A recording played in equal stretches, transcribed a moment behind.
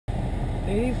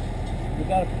Steve, we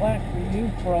got a plaque for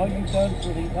you for all you've done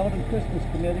for the Eldon Christmas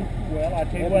Committee. Well, I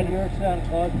tell you what, every year Santa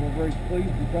Claus, we're very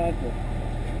pleased and proud to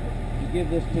give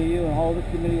this to you, and all the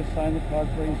committee has signed the card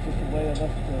for you. It's just a way of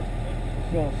us to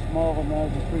show a small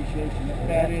amount of appreciation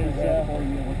that we have for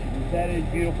you and what you do. That is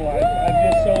beautiful.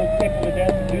 I'm just so tickled to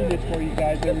death to do this for you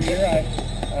guys every year.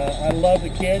 I love the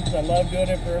kids. I love doing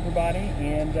it for everybody,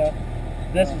 and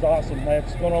this is awesome.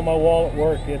 It's going on my wall at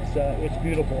work. It's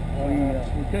beautiful.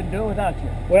 We couldn't do it without you.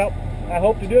 Well, I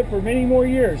hope to do it for many more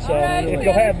years. So right, if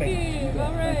you'll have me.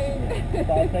 All right.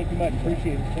 Bob, thank you much.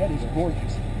 Appreciate it. That is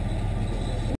gorgeous.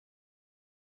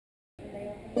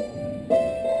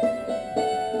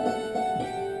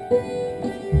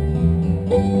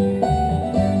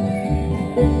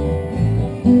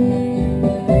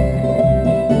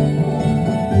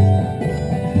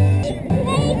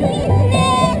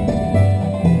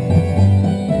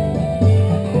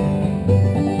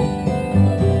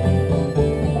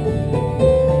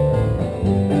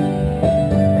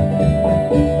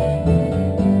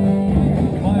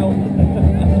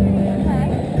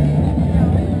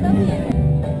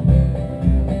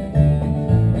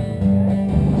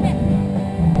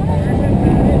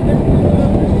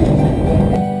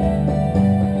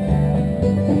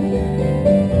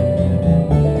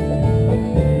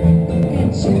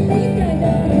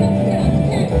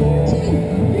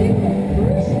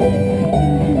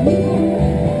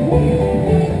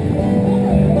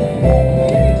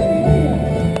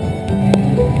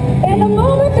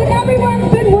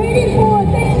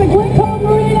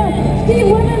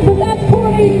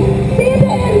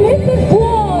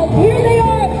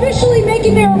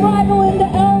 Their arrival into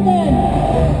Eldon.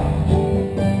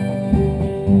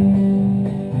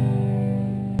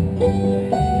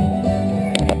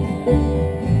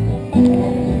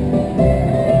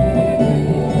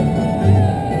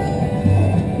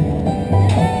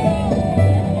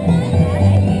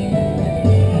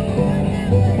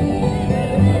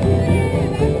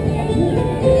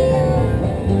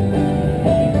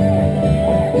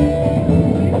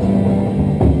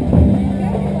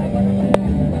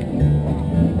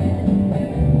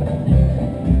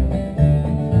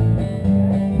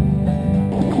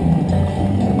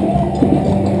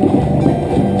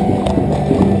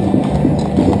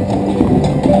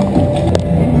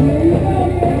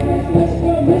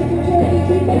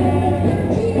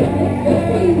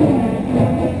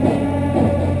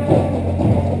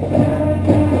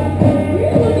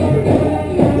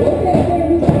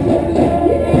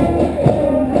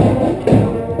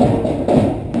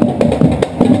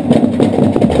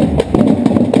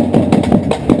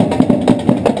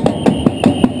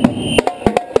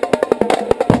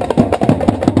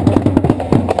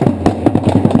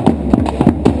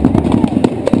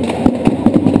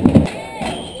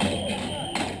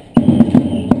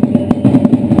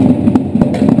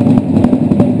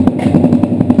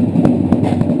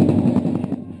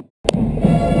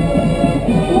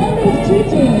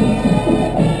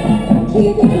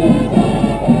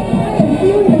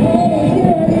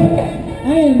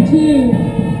 I am too.